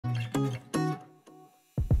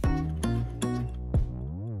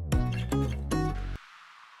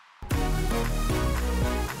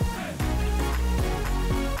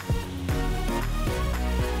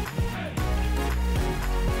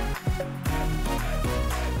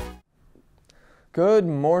Good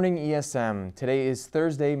morning, ESM. Today is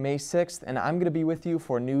Thursday, May 6th, and I'm going to be with you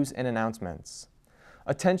for news and announcements.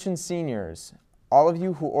 Attention seniors. All of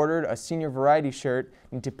you who ordered a senior variety shirt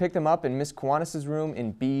need to pick them up in Miss Kiwanis' room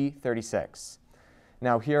in B36.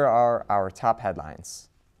 Now here are our top headlines.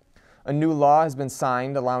 A new law has been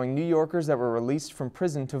signed allowing New Yorkers that were released from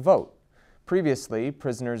prison to vote. Previously,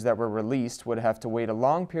 prisoners that were released would have to wait a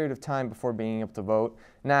long period of time before being able to vote.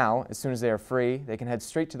 Now, as soon as they are free, they can head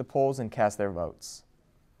straight to the polls and cast their votes.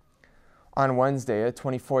 On Wednesday, a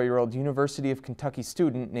 24-year-old University of Kentucky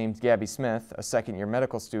student named Gabby Smith, a second-year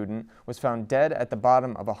medical student, was found dead at the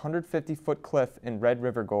bottom of a 150-foot cliff in Red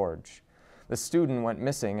River Gorge. The student went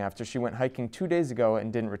missing after she went hiking 2 days ago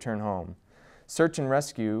and didn't return home. Search and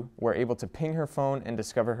rescue were able to ping her phone and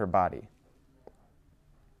discover her body.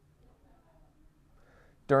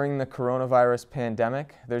 During the coronavirus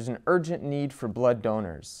pandemic, there's an urgent need for blood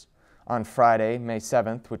donors. On Friday, May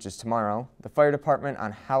 7th, which is tomorrow, the fire department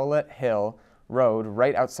on Howlett Hill Road,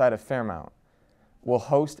 right outside of Fairmount, will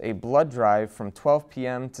host a blood drive from 12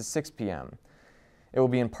 p.m. to 6 p.m. It will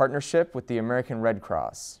be in partnership with the American Red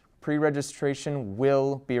Cross. Pre-registration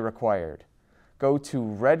will be required. Go to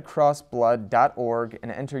redcrossblood.org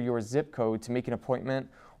and enter your zip code to make an appointment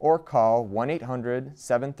or call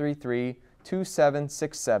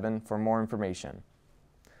 1-800-733-2767 for more information.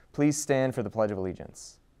 Please stand for the Pledge of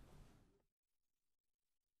Allegiance.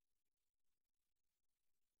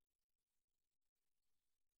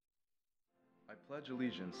 I pledge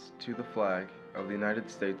allegiance to the flag of the United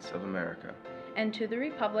States of America and to the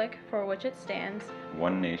republic for which it stands,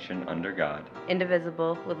 one nation under God,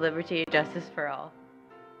 indivisible, with liberty and justice for all.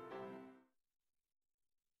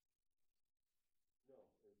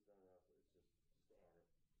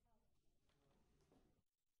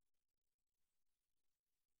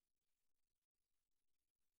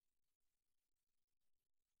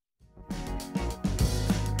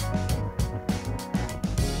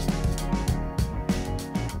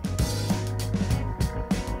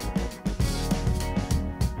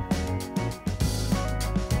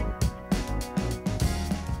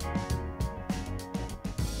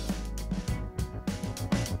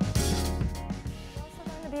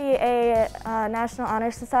 A National Honor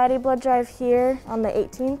Society blood drive here on the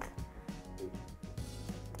 18th.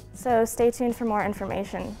 So stay tuned for more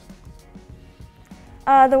information.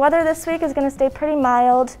 The weather this week is going to stay pretty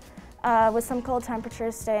mild with some cold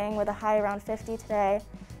temperatures staying with a high around 50 today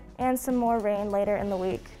and some more rain later in the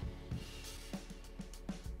week.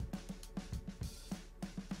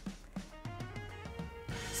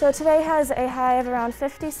 So today has a high of around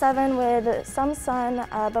 57 with some sun,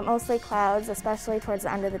 but mostly clouds, especially towards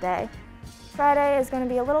the end of the day. Friday is going to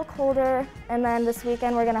be a little colder, and then this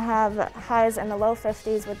weekend we're going to have highs in the low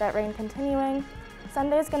 50s with that rain continuing.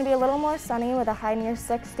 Sunday is going to be a little more sunny with a high near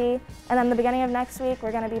 60, and then the beginning of next week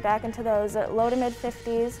we're going to be back into those low to mid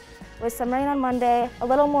 50s with some rain on Monday, a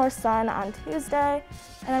little more sun on Tuesday,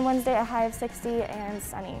 and then Wednesday a high of 60 and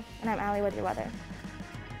sunny. And I'm Allie with your weather.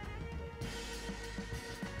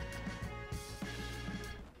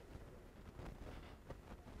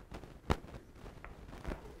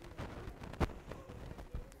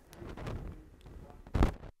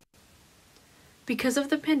 Because of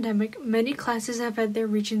the pandemic, many classes have had their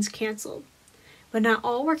regions canceled, but not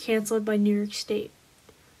all were canceled by New York State.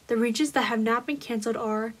 The regions that have not been canceled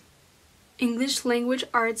are English Language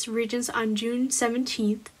Arts regions on June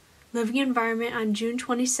 17th, Living Environment on June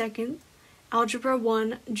 22nd, Algebra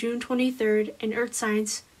 1 June 23rd, and Earth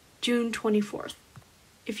Science June 24th.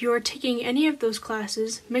 If you are taking any of those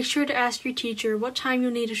classes, make sure to ask your teacher what time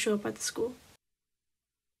you'll need to show up at the school.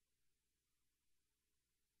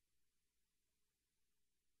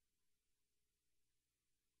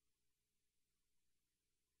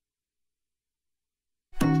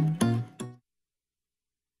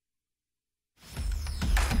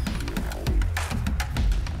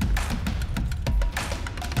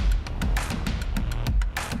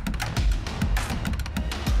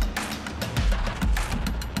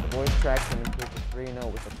 Track team improved to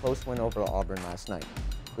 3-0 with a close win over Auburn last night.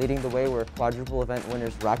 Leading the way were quadruple event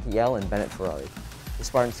winners Rocky L and Bennett Ferrari. The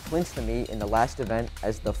Spartans clinched the meet in the last event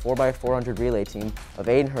as the 4x400 relay team of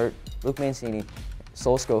Aiden Hurt, Luke Mancini,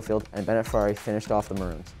 Sol Schofield, and Bennett Ferrari finished off the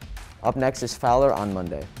Maroons. Up next is Fowler on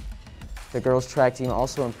Monday. The girls track team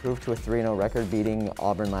also improved to a 3-0 record, beating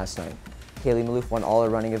Auburn last night. Kaylee Maloof won all her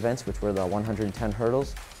running events, which were the 110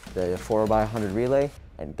 hurdles, the 4x100 relay,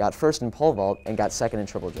 and got first in pole vault and got second in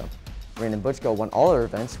triple jump. Brandon Butchko won all her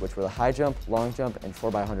events, which were the high jump, long jump, and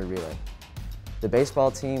 4x100 relay. The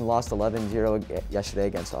baseball team lost 11-0 yesterday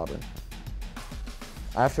against Auburn.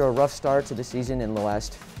 After a rough start to the season in the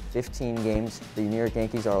last 15 games, the New York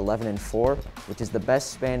Yankees are 11-4, which is the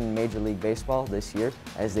best span in Major League Baseball this year,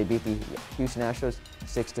 as they beat the Houston Astros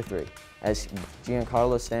 6-3. As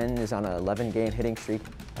Giancarlo Stanton is on an 11-game hitting streak,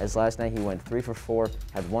 as last night he went 3 for 4,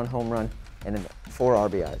 had 1 home run and 4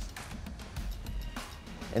 RBIs.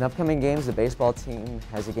 In upcoming games, the baseball team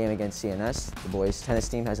has a game against CNS, the boys tennis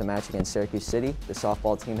team has a match against Syracuse City, the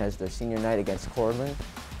softball team has their senior night against Cortland,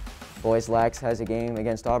 boys Lax has a game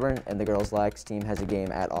against Auburn, and the girls Lax team has a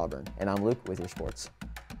game at Auburn. And I'm Luke with your sports.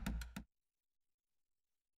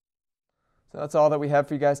 So that's all that we have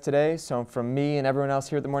for you guys today. So from me and everyone else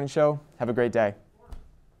here at The Morning Show, have a great day.